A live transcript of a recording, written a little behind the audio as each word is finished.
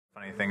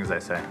Funny things I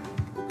say.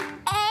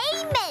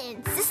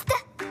 Amen, sister.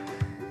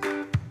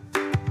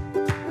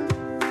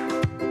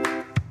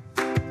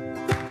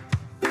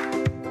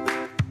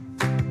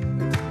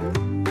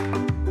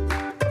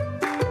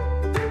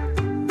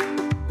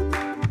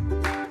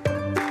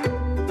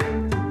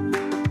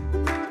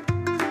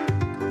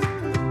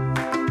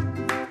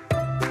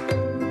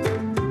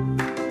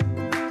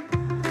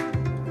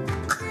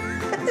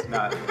 It's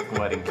not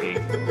wedding cake.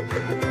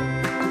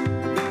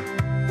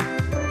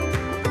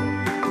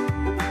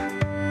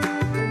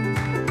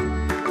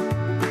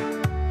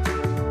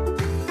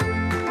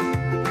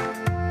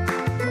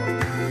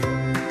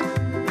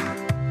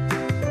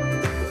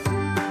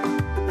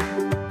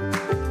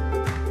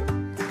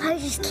 I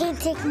just can't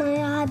take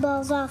my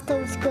eyeballs off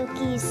those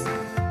cookies.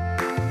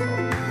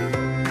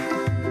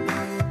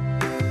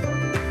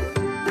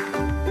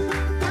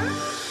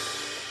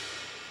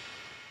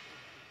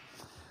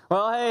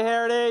 Well, hey,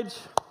 Heritage.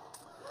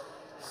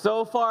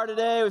 So far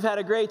today, we've had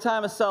a great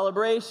time of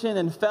celebration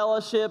and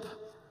fellowship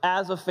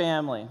as a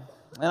family.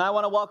 And I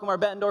want to welcome our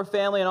Bettendorf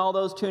family and all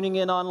those tuning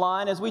in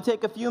online as we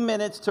take a few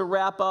minutes to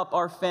wrap up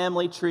our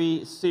Family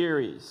Tree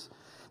series.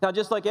 Now,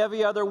 just like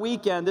every other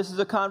weekend, this is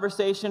a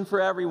conversation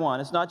for everyone.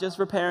 It's not just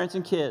for parents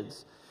and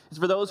kids. It's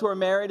for those who are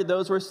married and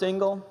those who are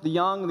single, the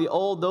young, the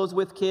old, those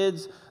with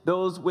kids,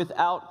 those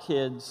without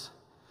kids.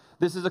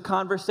 This is a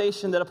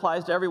conversation that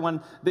applies to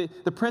everyone. The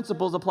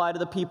principles apply to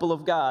the people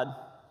of God.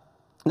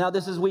 Now,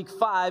 this is week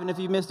 5, and if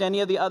you missed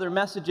any of the other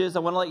messages, I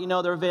want to let you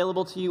know they're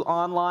available to you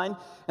online,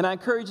 and I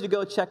encourage you to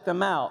go check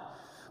them out.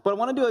 But I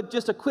want to do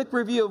just a quick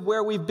review of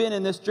where we've been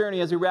in this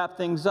journey as we wrap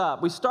things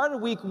up. We started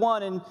week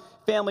 1 in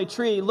Family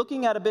Tree,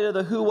 looking at a bit of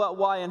the who, what,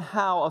 why, and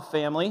how of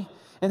family,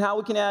 and how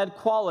we can add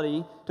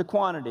quality to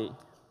quantity.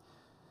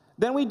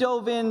 Then we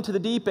dove into the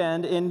deep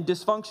end in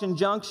Dysfunction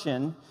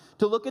Junction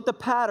to look at the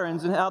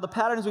patterns and how the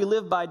patterns we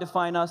live by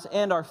define us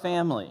and our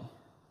family.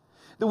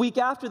 The week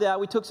after that,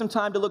 we took some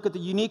time to look at the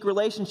unique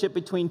relationship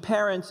between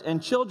parents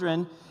and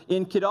children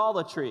in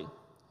Kidolatry.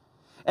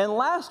 And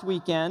last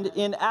weekend,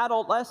 in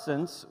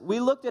Adolescence, we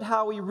looked at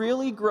how we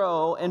really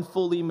grow and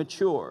fully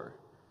mature.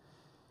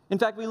 In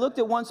fact, we looked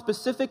at one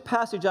specific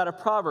passage out of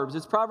Proverbs.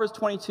 It's Proverbs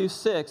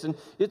 22:6, and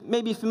it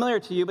may be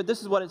familiar to you, but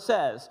this is what it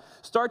says.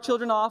 Start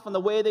children off on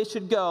the way they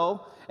should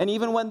go, and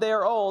even when they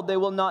are old, they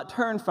will not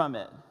turn from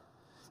it.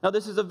 Now,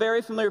 this is a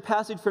very familiar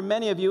passage for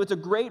many of you. It's a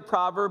great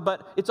proverb,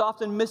 but it's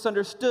often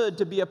misunderstood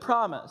to be a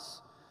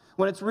promise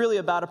when it's really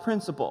about a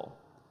principle.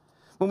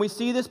 When we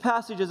see this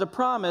passage as a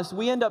promise,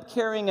 we end up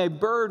carrying a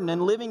burden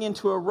and living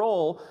into a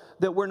role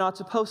that we're not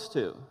supposed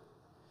to.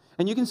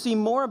 And you can see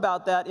more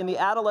about that in the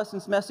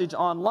Adolescence message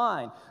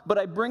online. But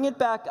I bring it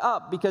back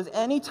up because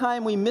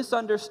anytime we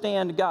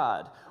misunderstand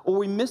God or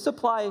we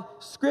misapply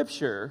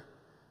Scripture,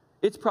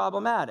 it's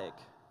problematic.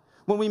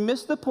 When we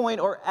miss the point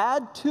or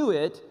add to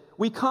it,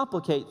 we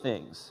complicate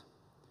things.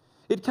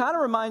 It kind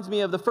of reminds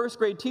me of the first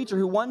grade teacher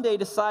who one day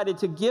decided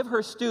to give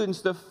her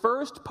students the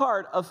first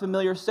part of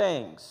familiar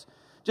sayings.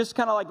 Just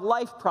kind of like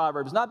life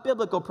proverbs, not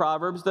biblical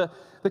proverbs, the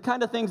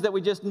kind of things that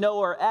we just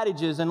know are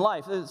adages in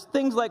life. It's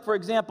things like, for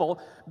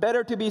example,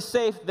 better to be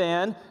safe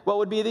than, what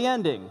would be the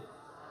ending?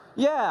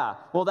 Yeah,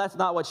 well, that's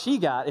not what she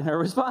got in her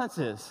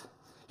responses.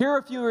 Here are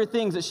a few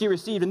things that she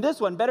received in this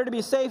one. Better to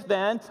be safe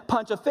than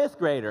punch a 5th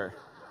grader.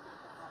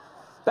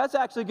 That's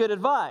actually good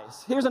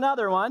advice. Here's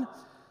another one.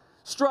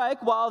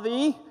 Strike while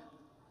the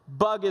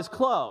bug is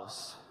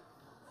close.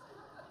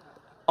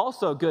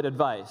 Also good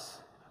advice.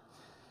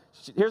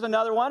 Here's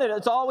another one.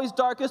 It's always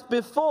darkest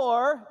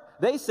before,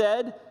 they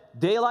said,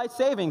 daylight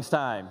savings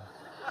time.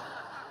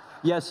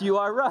 Yes, you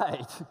are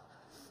right.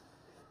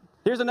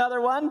 Here's another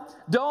one.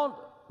 Don't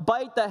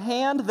bite the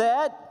hand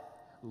that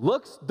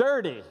looks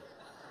dirty.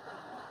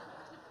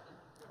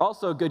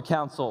 Also good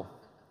counsel.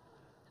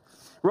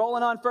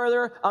 Rolling on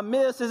further, a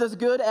miss is as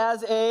good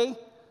as a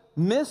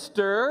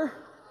mister.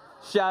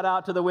 Shout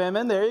out to the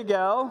women. There you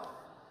go.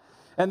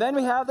 And then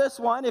we have this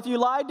one. If you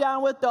lie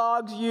down with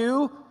dogs,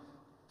 you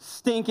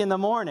stink in the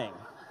morning.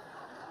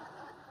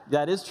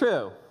 That is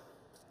true.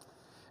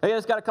 I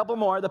just got a couple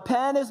more. The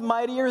pen is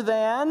mightier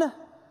than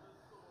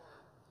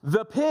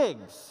the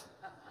pigs.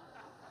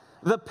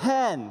 The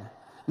pen,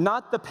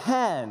 not the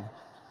pen.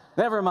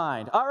 Never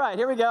mind. All right,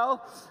 here we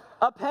go.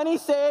 A penny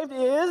saved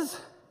is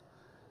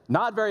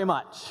not very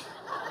much.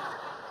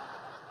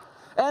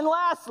 And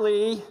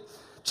lastly,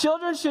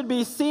 children should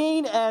be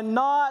seen and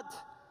not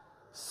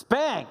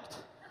spanked.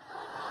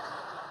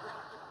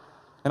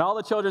 And all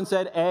the children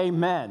said,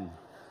 amen.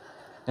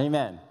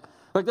 Amen.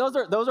 Like those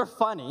are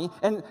funny,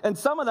 and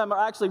some of them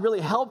are actually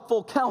really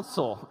helpful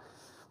counsel.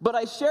 But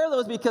I share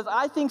those because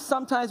I think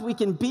sometimes we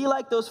can be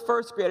like those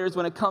first graders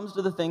when it comes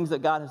to the things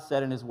that God has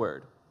said in His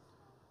Word.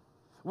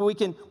 We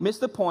can miss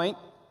the point,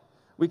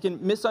 we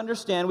can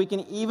misunderstand, we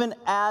can even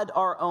add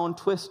our own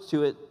twist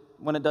to it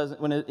when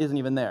it isn't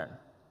even there.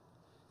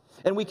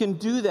 And we can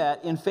do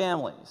that in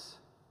families.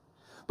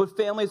 But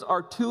families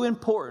are too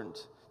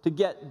important to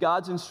get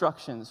God's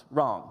instructions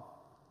wrong.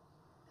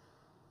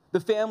 The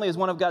family is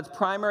one of God's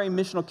primary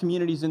missional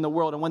communities in the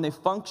world, and when they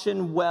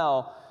function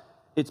well,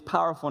 it's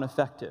powerful and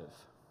effective.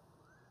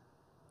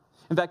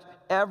 In fact,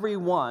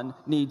 everyone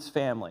needs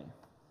family.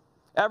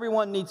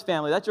 Everyone needs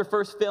family. That's your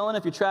first fill-in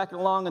if you're tracking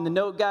along in the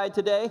note guide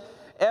today.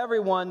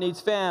 Everyone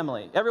needs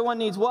family. Everyone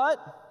needs what?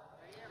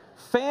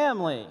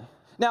 Family.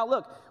 Now,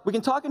 look, we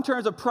can talk in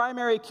terms of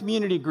primary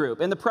community group.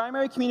 And the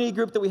primary community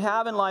group that we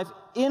have in life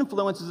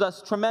influences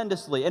us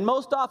tremendously. And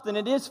most often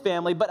it is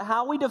family, but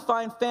how we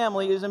define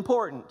family is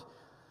important.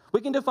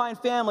 We can define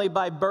family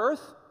by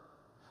birth,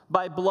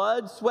 by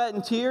blood, sweat,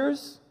 and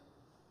tears,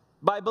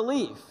 by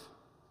belief.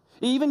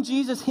 Even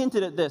Jesus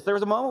hinted at this. There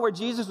was a moment where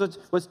Jesus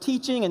was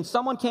teaching, and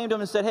someone came to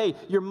him and said, hey,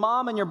 your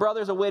mom and your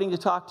brothers are waiting to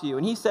talk to you.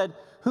 And he said,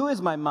 who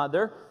is my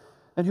mother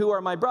and who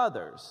are my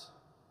brothers?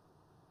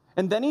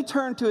 And then he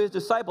turned to his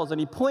disciples and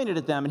he pointed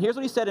at them. And here's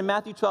what he said in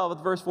Matthew 12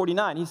 with verse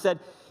 49. He said,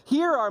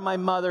 here are my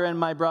mother and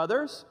my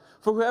brothers.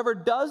 For whoever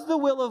does the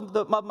will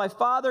of my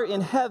Father in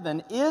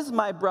heaven is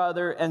my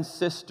brother and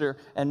sister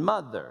and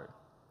mother.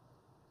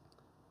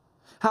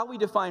 How we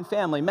define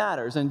family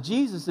matters. And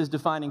Jesus is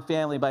defining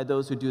family by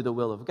those who do the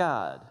will of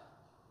God.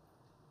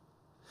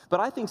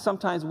 But I think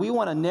sometimes we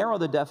want to narrow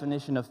the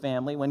definition of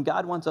family when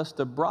God wants us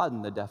to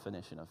broaden the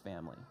definition of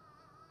family.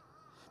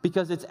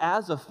 Because it's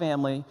as a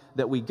family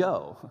that we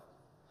go.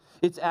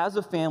 It's as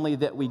a family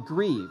that we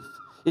grieve.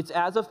 It's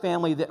as a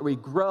family that we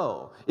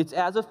grow. It's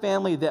as a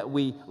family that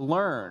we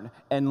learn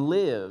and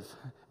live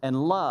and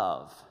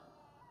love.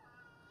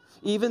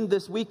 Even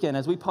this weekend,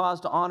 as we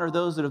pause to honor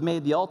those that have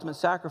made the ultimate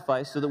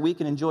sacrifice so that we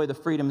can enjoy the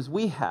freedoms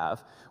we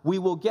have, we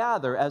will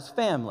gather as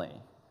family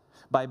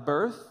by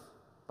birth,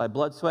 by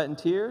blood, sweat, and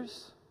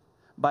tears,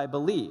 by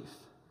belief.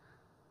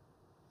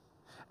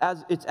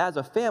 It's as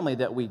a family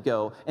that we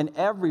go, and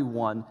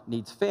everyone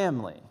needs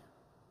family.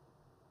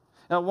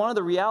 Now, one of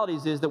the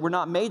realities is that we're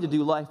not made to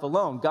do life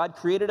alone. God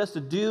created us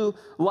to do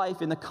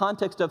life in the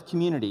context of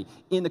community,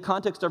 in the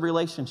context of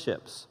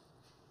relationships.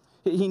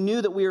 He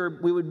knew that we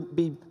would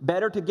be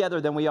better together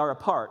than we are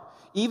apart.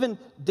 Even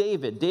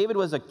David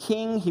was a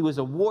king, he was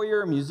a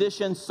warrior,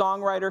 musician,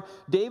 songwriter.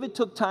 David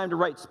took time to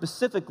write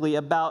specifically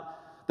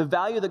about the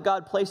value that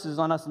God places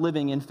on us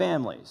living in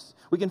families.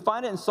 We can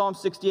find it in Psalm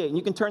 68, and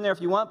you can turn there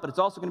if you want, but it's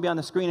also going to be on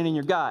the screen and in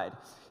your guide.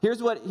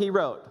 Here's what he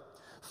wrote.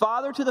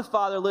 Father to the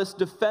fatherless,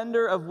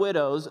 defender of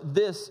widows,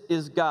 this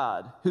is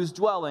God, whose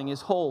dwelling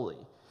is holy.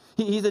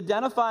 He's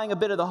identifying a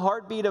bit of the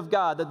heartbeat of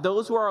God, that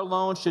those who are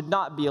alone should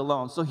not be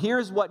alone. So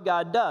here's what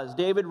God does.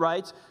 David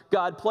writes,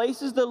 God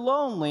places the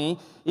lonely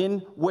in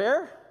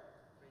where?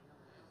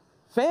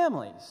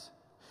 Families.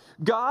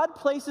 God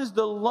places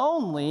the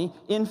lonely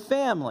in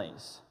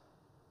families.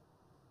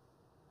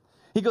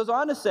 He goes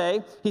on to say,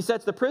 he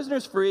sets the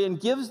prisoners free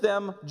and gives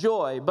them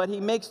joy, but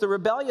he makes the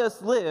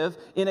rebellious live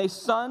in a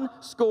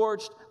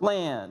sun-scorched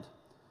land.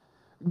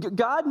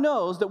 God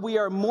knows that we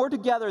are more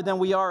together than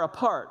we are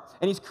apart,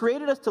 and he's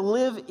created us to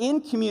live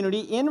in community,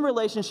 in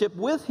relationship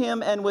with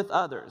him and with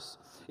others.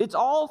 It's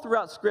all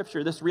throughout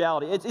Scripture, this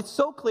reality. It's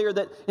so clear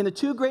that in the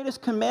two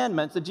greatest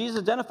commandments that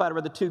Jesus identified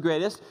were the two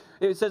greatest,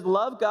 it says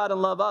love God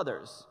and love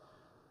others.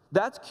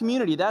 That's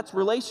community, that's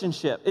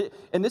relationship.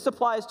 And this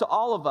applies to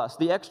all of us,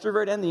 the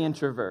extrovert and the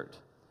introvert.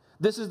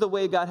 This is the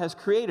way God has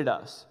created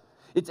us.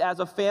 It's as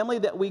a family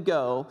that we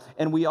go,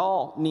 and we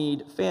all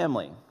need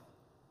family.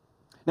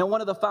 Now,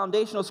 one of the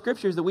foundational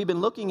scriptures that we've been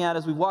looking at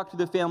as we walk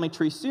through the Family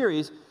Tree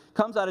series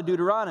comes out of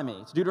Deuteronomy.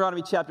 It's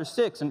Deuteronomy chapter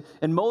 6,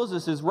 and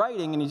Moses is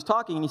writing, and he's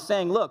talking, and he's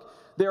saying, look,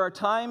 there are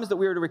times that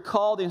we are to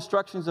recall the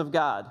instructions of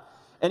God.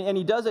 And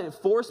he does it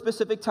at 4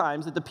 specific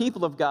times that the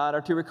people of God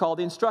are to recall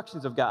the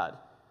instructions of God.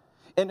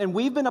 And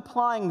we've been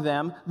applying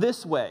them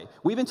this way.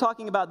 We've been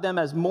talking about them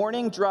as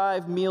morning,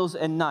 drive, meals,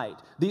 and night.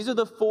 These are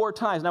the 4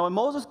 times. Now, when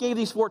Moses gave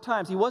these 4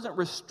 times, he wasn't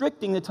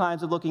restricting the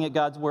times of looking at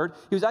God's word.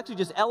 He was actually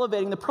just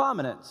elevating the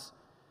prominence,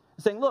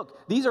 saying,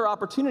 look, these are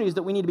opportunities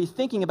that we need to be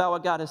thinking about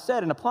what God has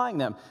said and applying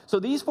them. So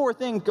these 4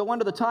 things go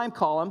under the time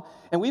column,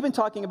 and we've been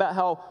talking about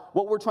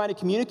what we're trying to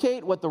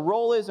communicate, what the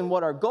role is, and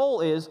what our goal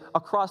is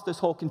across this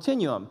whole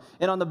continuum.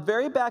 And on the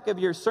very back of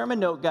your sermon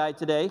note guide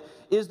today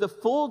is the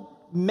full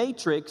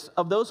matrix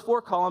of those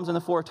 4 columns and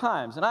the 4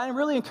 times. And I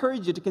really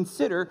encourage you to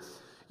consider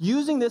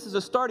using this as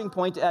a starting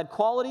point to add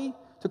quality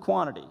to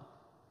quantity,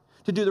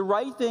 to do the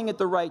right thing at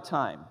the right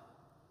time,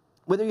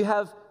 whether you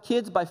have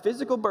kids by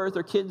physical birth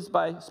or kids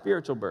by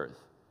spiritual birth.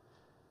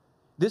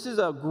 This is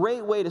a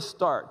great way to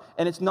start,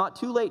 and it's not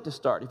too late to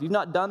start. If you've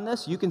not done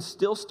this, you can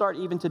still start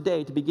even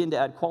today to begin to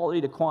add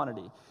quality to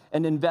quantity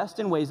and invest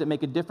in ways that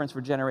make a difference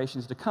for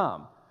generations to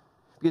come,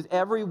 because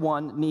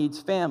everyone needs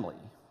family.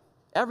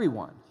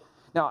 Everyone.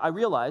 Now, I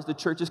realize the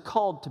church is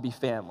called to be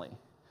family,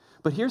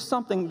 but here's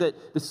something that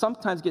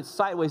sometimes gets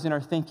sideways in our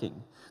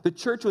thinking. The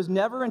church was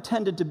never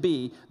intended to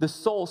be the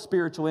sole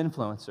spiritual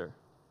influencer.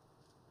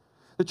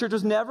 The church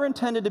was never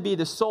intended to be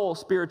the sole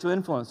spiritual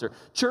influencer.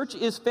 Church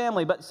is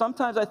family, but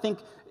sometimes I think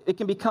it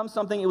can become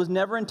something it was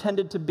never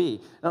intended to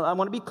be. Now, I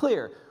want to be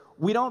clear.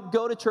 We don't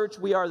go to church,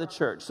 we are the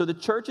church. So the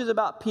church is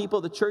about people.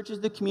 The church is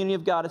the community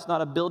of God. It's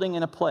not a building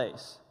and a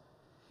place.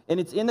 And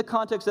it's in the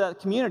context of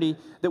that community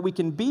that we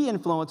can be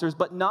influencers,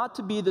 but not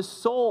to be the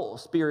sole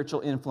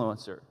spiritual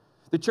influencer.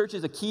 The church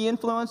is a key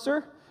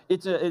influencer.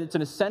 It's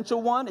an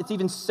essential one. It's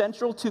even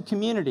central to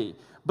community,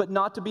 but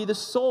not to be the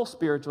sole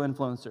spiritual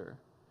influencer.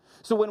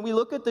 So when we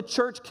look at the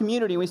church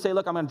community and we say,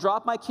 look, I'm going to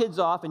drop my kids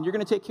off and you're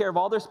going to take care of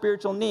all their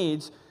spiritual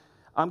needs,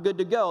 I'm good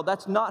to go.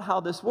 That's not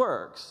how this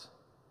works.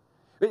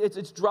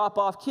 It's drop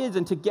off kids,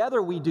 and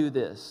together we do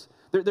this.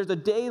 There's a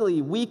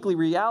daily, weekly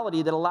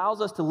reality that allows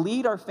us to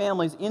lead our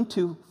families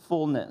into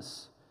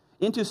fullness,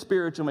 into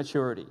spiritual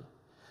maturity.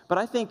 But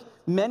I think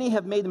many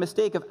have made the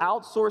mistake of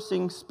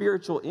outsourcing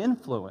spiritual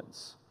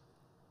influence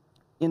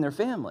in their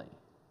family,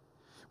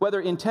 whether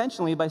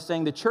intentionally by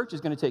saying the church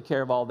is going to take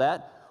care of all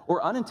that,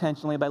 or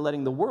unintentionally by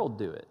letting the world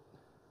do it.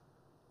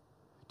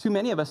 Too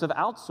many of us have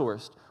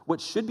outsourced what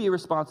should be a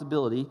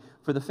responsibility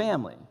for the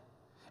family.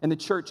 And the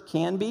church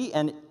can be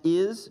and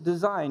is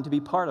designed to be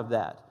part of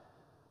that.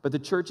 But the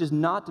church is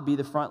not to be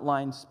the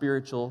frontline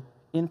spiritual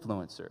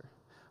influencer.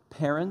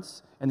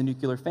 Parents and the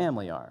nuclear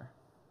family are.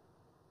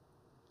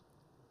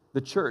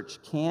 The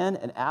church can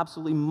and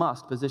absolutely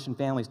must position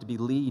families to be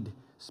lead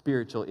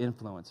spiritual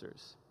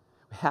influencers.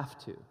 We have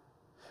to.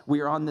 We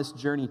are on this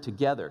journey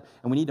together,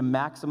 and we need to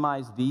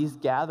maximize these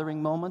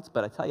gathering moments,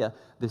 but I tell you,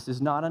 this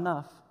is not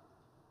enough.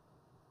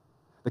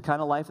 The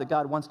kind of life that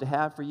God wants to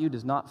have for you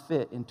does not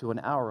fit into an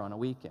hour on a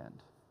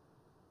weekend.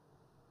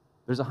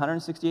 There's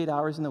 168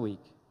 hours in the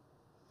week.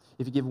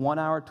 If you give 1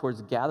 hour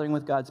towards gathering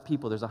with God's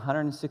people, there's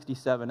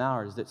 167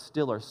 hours that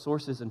still are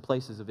sources and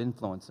places of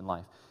influence in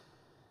life.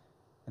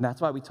 And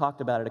that's why we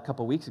talked about it a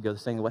couple weeks ago,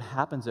 saying that what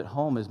happens at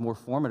home is more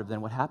formative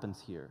than what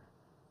happens here.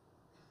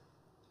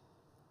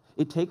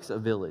 It takes a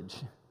village,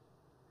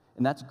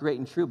 and that's great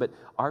and true, but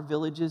our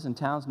villages and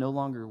towns no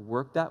longer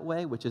work that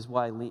way, which is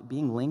why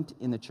being linked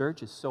in the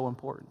church is so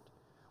important.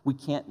 We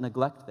can't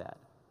neglect that.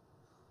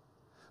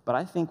 But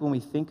I think when we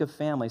think of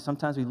family,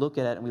 sometimes we look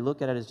at it and we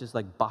look at it as just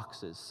like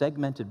boxes,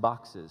 segmented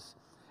boxes,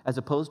 as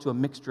opposed to a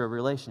mixture of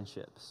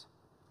relationships.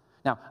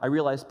 Now, I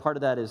realize part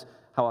of that is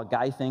how a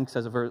guy thinks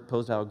as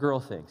opposed to how a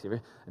girl thinks.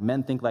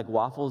 Men think like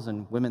waffles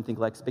and women think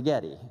like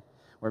spaghetti,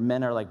 where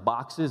men are like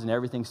boxes and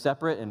everything's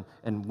separate,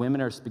 and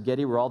women are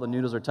spaghetti where all the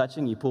noodles are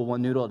touching. You pull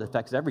one noodle, it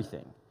affects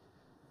everything.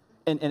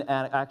 And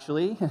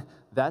actually,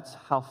 that's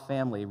how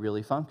family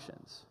really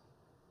functions.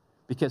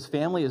 Because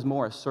family is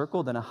more a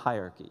circle than a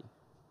hierarchy.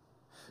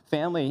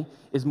 Family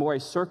is more a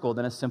circle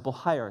than a simple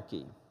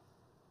hierarchy.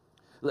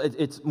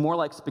 It's more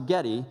like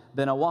spaghetti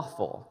than a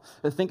waffle.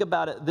 Think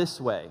about it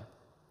this way.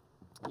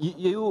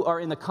 You are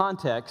in the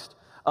context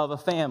of a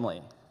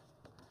family.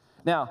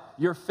 Now,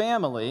 your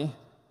family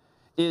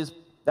is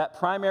that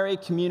primary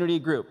community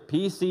group,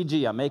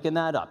 PCG, I'm making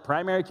that up,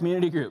 primary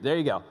community group, there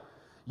you go.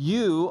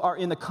 You are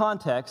in the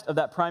context of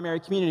that primary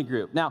community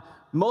group. Now,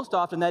 most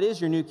often that is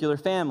your nuclear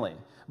family,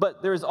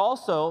 but there's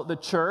also the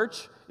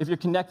church, if you're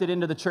connected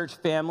into the church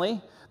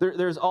family.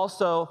 There's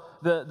also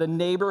the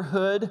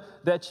neighborhood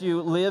that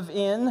you live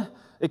in.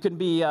 It could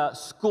be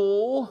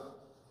school,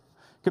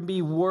 it could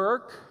be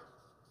work,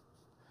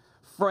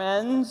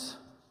 friends.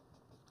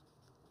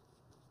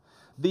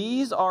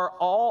 These are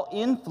all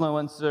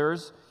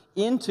influencers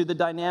into the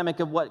dynamic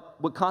of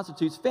what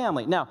constitutes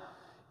family. Now,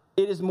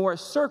 it is more a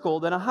circle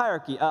than a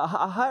hierarchy. A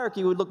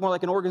hierarchy would look more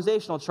like an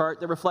organizational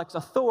chart that reflects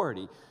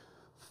authority.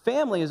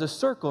 Family is a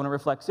circle and it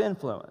reflects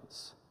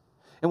influence.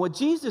 And what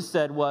Jesus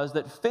said was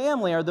that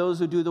family are those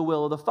who do the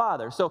will of the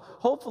Father. So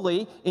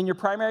hopefully in your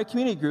primary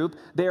community group,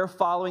 they are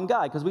following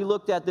God. Because we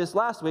looked at this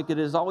last week, it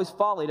is always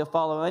folly to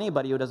follow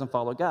anybody who doesn't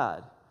follow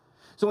God.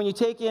 So when you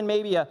take in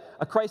maybe a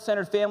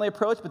Christ-centered family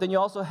approach, but then you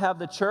also have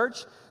the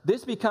church,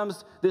 this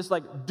becomes this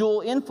like dual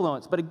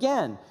influence. But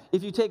again,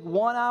 if you take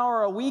 1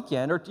 hour a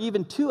weekend or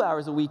even 2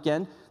 hours a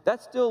weekend,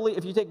 that's still,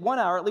 if you take 1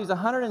 hour, it leaves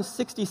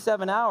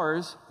 167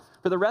 hours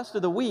for the rest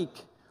of the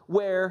week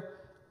where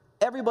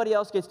everybody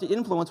else gets to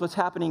influence what's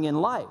happening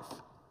in life.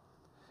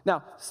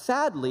 Now,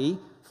 sadly,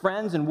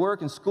 friends and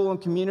work and school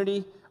and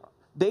community,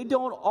 they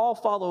don't all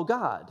follow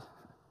God.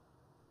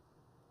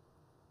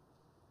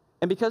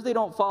 And because they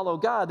don't follow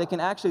God, they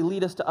can actually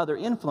lead us to other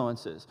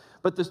influences.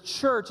 But the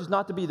church is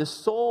not to be the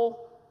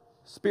sole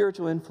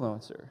spiritual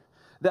influencer.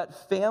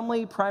 That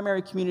family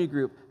primary community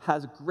group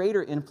has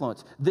greater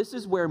influence. This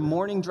is where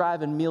morning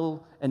drive and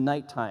meal and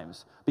night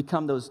times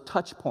become those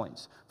touch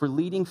points for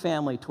leading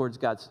family towards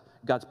God's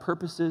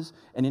purposes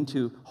and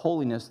into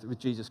holiness with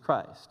Jesus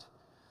Christ.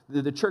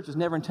 The church is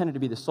never intended to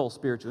be the sole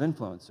spiritual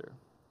influencer.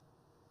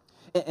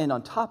 And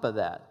on top of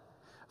that,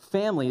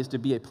 family is to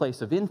be a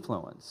place of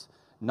influence,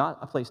 not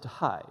a place to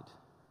hide.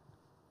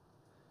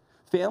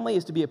 Family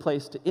is to be a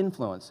place to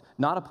influence,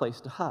 not a place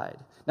to hide.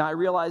 Now, I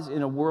realize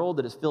in a world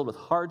that is filled with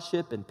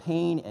hardship and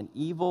pain and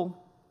evil,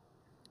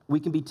 we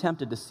can be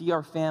tempted to see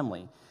our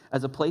family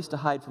as a place to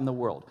hide from the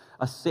world,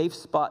 a safe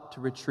spot to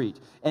retreat,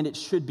 and it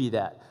should be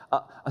that,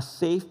 a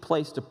safe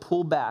place to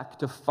pull back,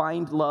 to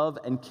find love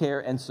and care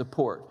and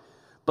support.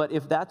 But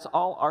if that's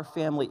all our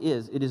family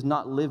is, it is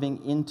not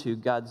living into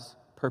God's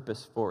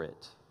purpose for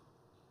it.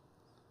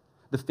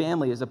 The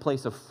family is a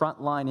place of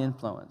frontline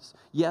influence.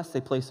 Yes,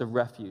 a place of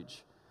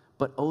refuge,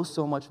 but oh,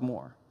 so much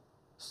more.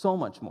 So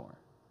much more.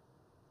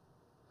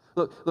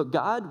 Look,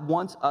 God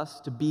wants us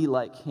to be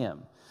like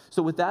him.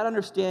 So with that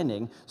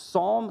understanding,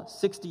 Psalm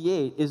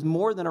 68 is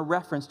more than a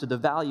reference to the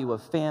value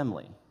of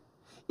family.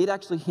 It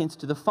actually hints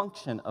to the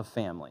function of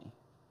family.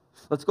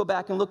 Let's go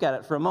back and look at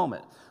it for a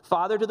moment.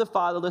 Father to the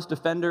fatherless,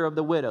 defender of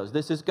the widows.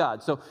 This is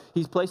God. So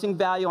he's placing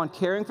value on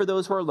caring for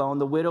those who are alone,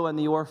 the widow and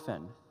the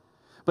orphan.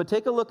 But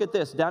take a look at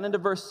this. Down into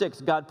verse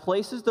 6, God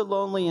places the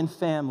lonely in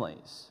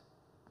families.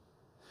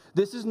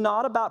 This is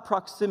not about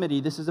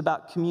proximity. This is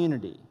about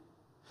community.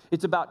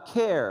 It's about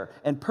care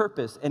and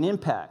purpose and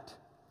impact.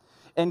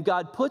 And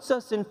God puts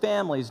us in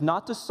families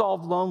not to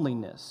solve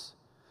loneliness,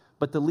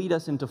 but to lead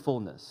us into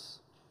fullness.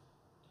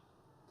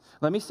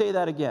 Let me say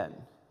that again.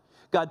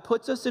 God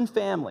puts us in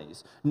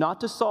families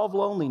not to solve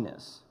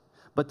loneliness,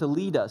 but to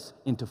lead us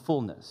into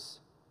fullness.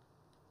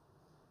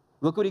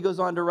 Look what he goes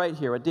on to write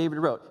here, what David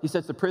wrote. He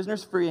sets the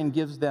prisoners free and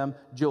gives them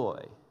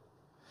joy.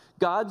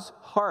 God's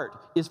heart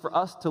is for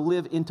us to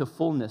live into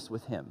fullness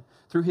with him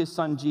through his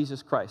son,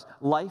 Jesus Christ,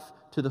 life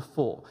to the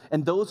full.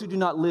 And those who do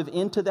not live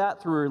into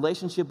that through a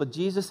relationship with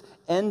Jesus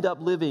end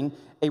up living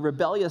a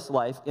rebellious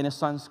life in a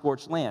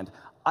sun-scorched land,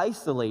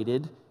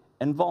 isolated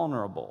and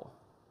vulnerable.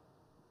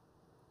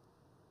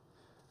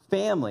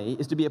 Family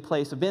is to be a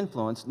place of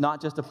influence,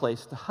 not just a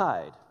place to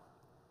hide.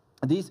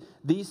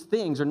 These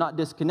things are not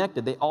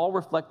disconnected. They all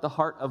reflect the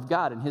heart of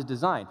God and his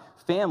design.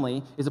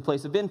 Family is a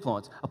place of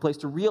influence, a place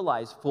to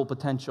realize full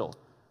potential.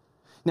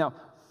 Now,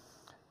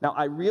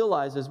 I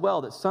realize as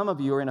well that some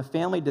of you are in a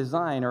family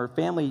design or a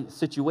family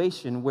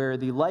situation where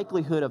the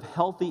likelihood of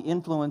healthy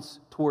influence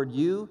toward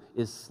you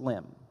is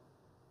slim.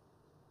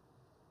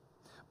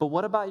 But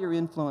what about your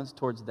influence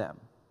towards them?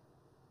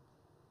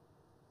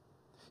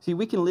 See,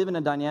 we can live in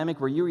a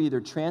dynamic where you're either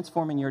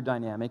transforming your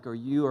dynamic or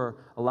you are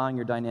allowing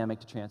your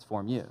dynamic to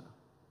transform you.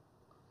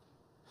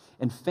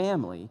 And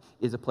family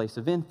is a place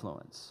of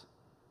influence.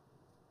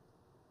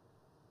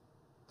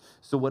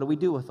 So what do we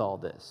do with all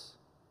this?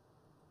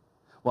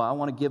 Well, I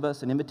want to give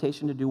us an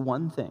invitation to do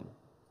one thing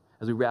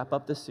as we wrap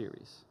up this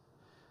series.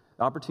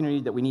 The opportunity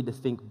that we need to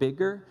think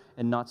bigger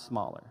and not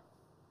smaller.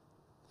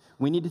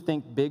 We need to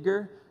think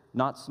bigger,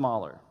 not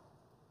smaller.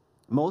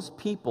 Most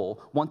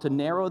people want to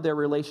narrow their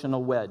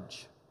relational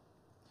wedge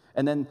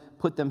and then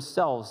put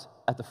themselves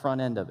at the front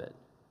end of it.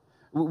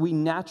 We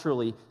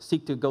naturally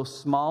seek to go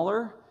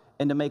smaller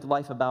and to make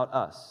life about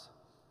us.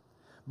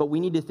 But we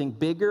need to think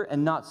bigger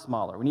and not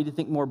smaller. We need to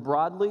think more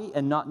broadly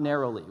and not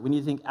narrowly. We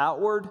need to think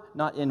outward,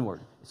 not inward.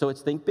 So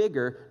it's think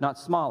bigger, not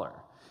smaller.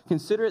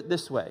 Consider it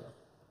this way.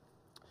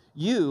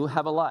 You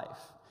have a life,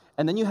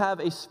 and then you have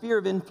a sphere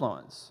of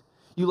influence.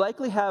 You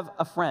likely have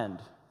a friend,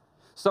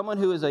 someone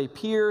who is a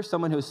peer,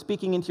 someone who is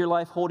speaking into your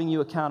life, holding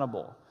you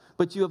accountable.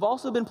 But you have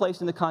also been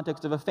placed in the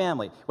context of a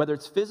family. Whether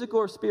it's physical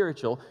or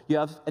spiritual, you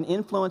have an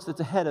influence that's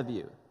ahead of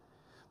you.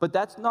 But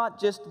that's not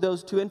just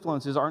those two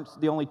influences aren't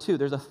the only two.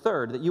 There's a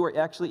third, that you are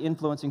actually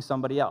influencing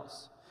somebody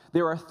else.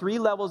 There are 3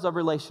 levels of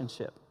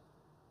relationship.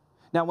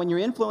 Now, when you're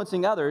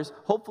influencing others,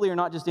 hopefully you're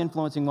not just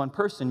influencing one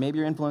person. Maybe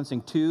you're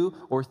influencing 2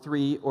 or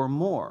 3 or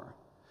more.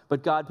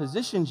 But God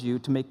positions you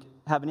to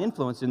have an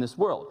influence in this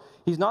world.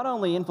 He's not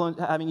only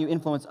having you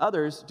influence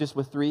others just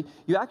with 3,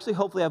 you actually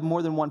hopefully have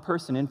more than one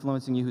person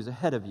influencing you who's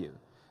ahead of you.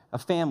 A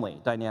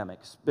family dynamic,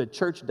 a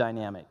church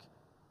dynamic.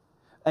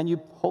 And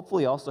you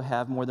hopefully also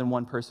have more than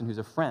one person who's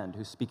a friend,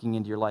 who's speaking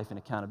into your life in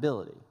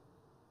accountability.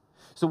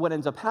 So what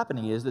ends up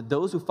happening is that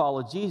those who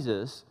follow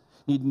Jesus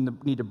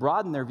need to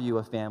broaden their view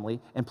of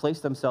family and place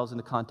themselves in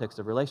the context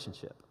of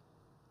relationship.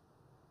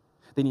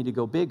 They need to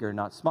go bigger,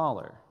 not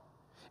smaller.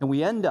 And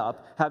we end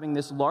up having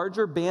this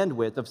larger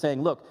bandwidth of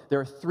saying, look, there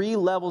are 3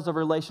 levels of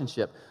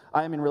relationship.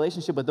 I am in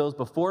relationship with those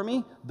before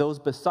me, those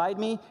beside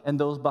me, and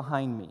those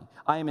behind me.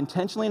 I am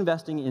intentionally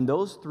investing in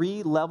those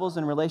 3 levels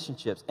in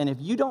relationships. And if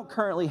you don't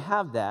currently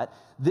have that,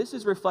 this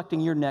is reflecting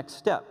your next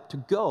step to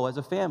go as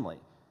a family.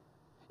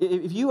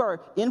 If you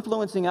are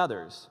influencing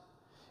others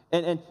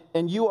and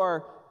you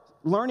are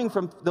learning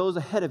from those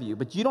ahead of you,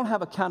 but you don't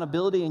have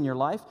accountability in your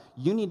life,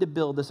 you need to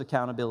build this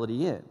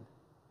accountability in.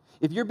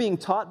 If you're being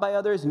taught by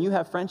others and you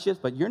have friendships,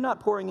 but you're not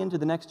pouring into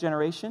the next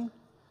generation,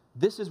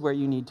 this is where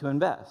you need to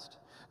invest.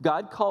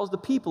 God calls the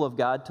people of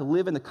God to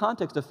live in the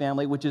context of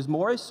family, which is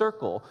more a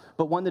circle,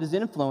 but one that is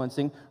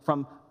influencing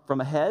from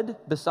ahead,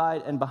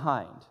 beside, and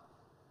behind.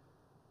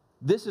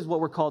 This is what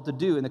we're called to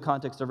do in the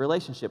context of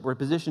relationship. We're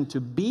positioned to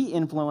be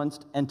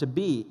influenced and to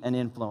be an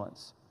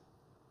influence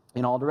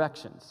in all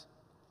directions.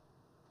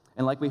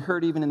 And like we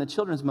heard even in the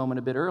children's moment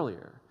a bit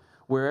earlier,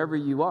 wherever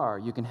you are,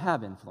 you can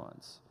have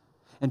influence.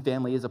 And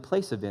family is a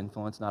place of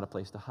influence, not a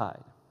place to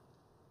hide.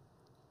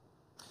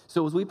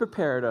 So as we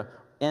prepare to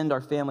end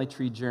our family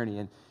tree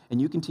journey,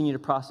 and you continue to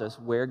process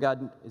where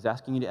God is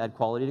asking you to add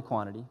quality to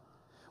quantity,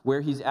 where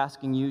he's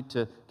asking you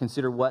to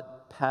consider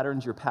what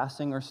patterns you're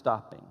passing or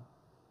stopping,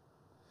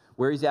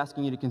 where he's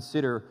asking you to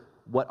consider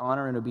what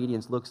honor and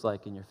obedience looks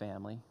like in your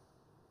family,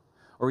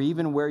 or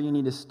even where you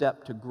need to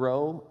step to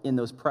grow in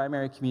those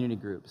primary community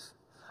groups.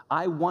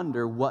 I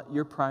wonder what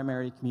your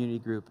primary community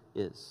group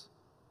is.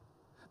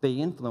 They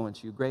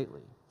influence you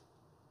greatly.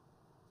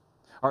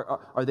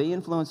 Are they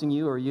influencing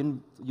you, or are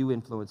you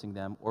influencing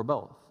them, or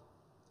both?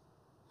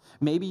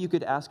 Maybe you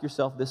could ask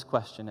yourself this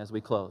question as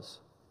we close.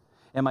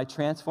 Am I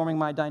transforming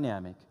my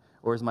dynamic,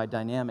 or is my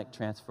dynamic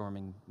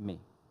transforming me?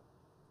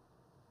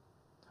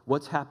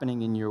 What's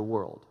happening in your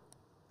world?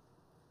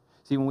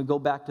 See, when we go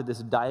back to this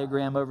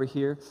diagram over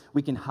here,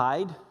 we can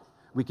hide,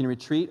 we can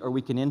retreat, or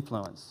we can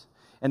influence.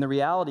 And the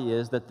reality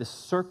is that this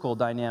circle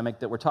dynamic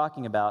that we're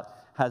talking about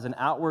has an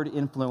outward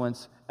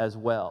influence as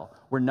well.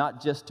 We're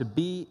not just to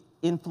be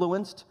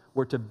influenced,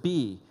 we're to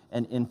be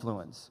an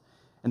influence.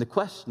 And the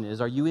question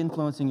is, are you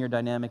influencing your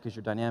dynamic? Is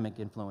your dynamic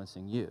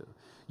influencing you?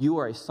 You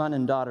are a son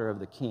and daughter of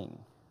the King.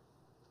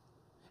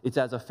 It's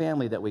as a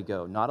family that we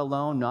go, not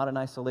alone, not in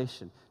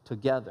isolation,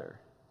 together.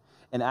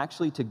 And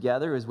actually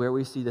together is where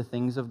we see the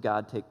things of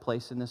God take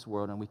place in this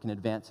world, and we can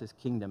advance his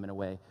kingdom in a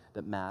way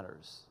that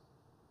matters.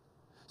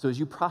 So as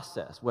you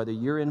process whether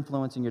you're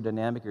influencing your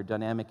dynamic or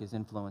dynamic is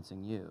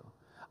influencing you,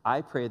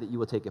 I pray that you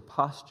will take a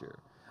posture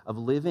of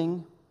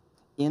living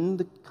in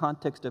the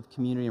context of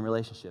community and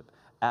relationship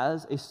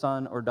as a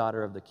son or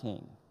daughter of the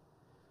King,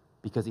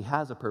 because he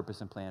has a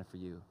purpose and plan for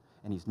you,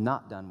 and he's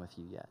not done with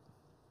you yet.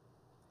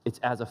 It's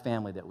as a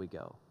family that we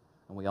go,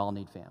 and we all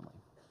need family.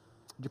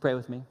 Would you pray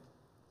with me?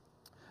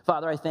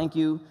 Father, I thank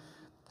you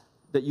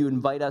that you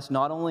invite us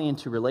not only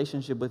into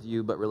relationship with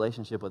you, but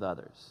relationship with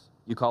others.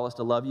 You call us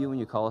to love you, and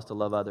you call us to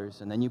love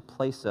others, and then you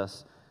place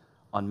us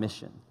on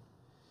mission.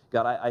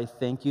 God, I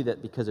thank you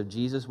that because of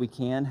Jesus, we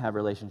can have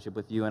relationship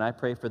with you, and I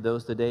pray for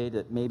those today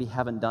that maybe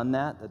haven't done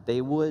that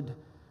they would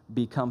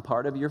become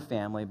part of your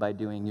family by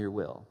doing your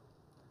will.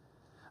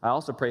 I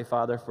also pray,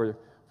 Father, for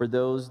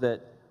those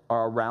that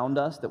are around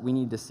us that we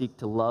need to seek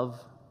to love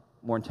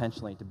more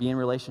intentionally, to be in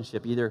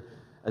relationship either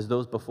as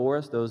those before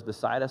us, those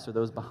beside us, or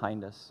those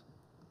behind us.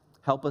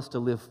 Help us to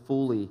live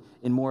fully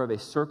in more of a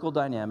circle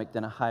dynamic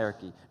than a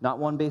hierarchy, not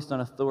one based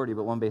on authority,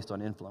 but one based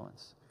on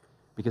influence,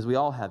 because we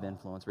all have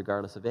influence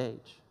regardless of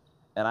age.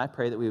 And I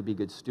pray that we would be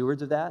good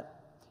stewards of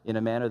that in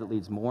a manner that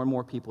leads more and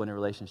more people in a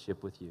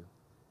relationship with you.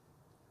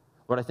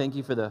 Lord, I thank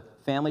you for the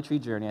family tree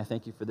journey. I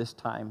thank you for this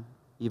time,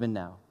 even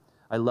now.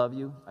 I love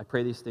you. I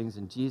pray these things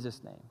in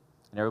Jesus' name.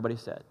 And everybody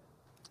said,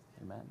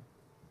 amen.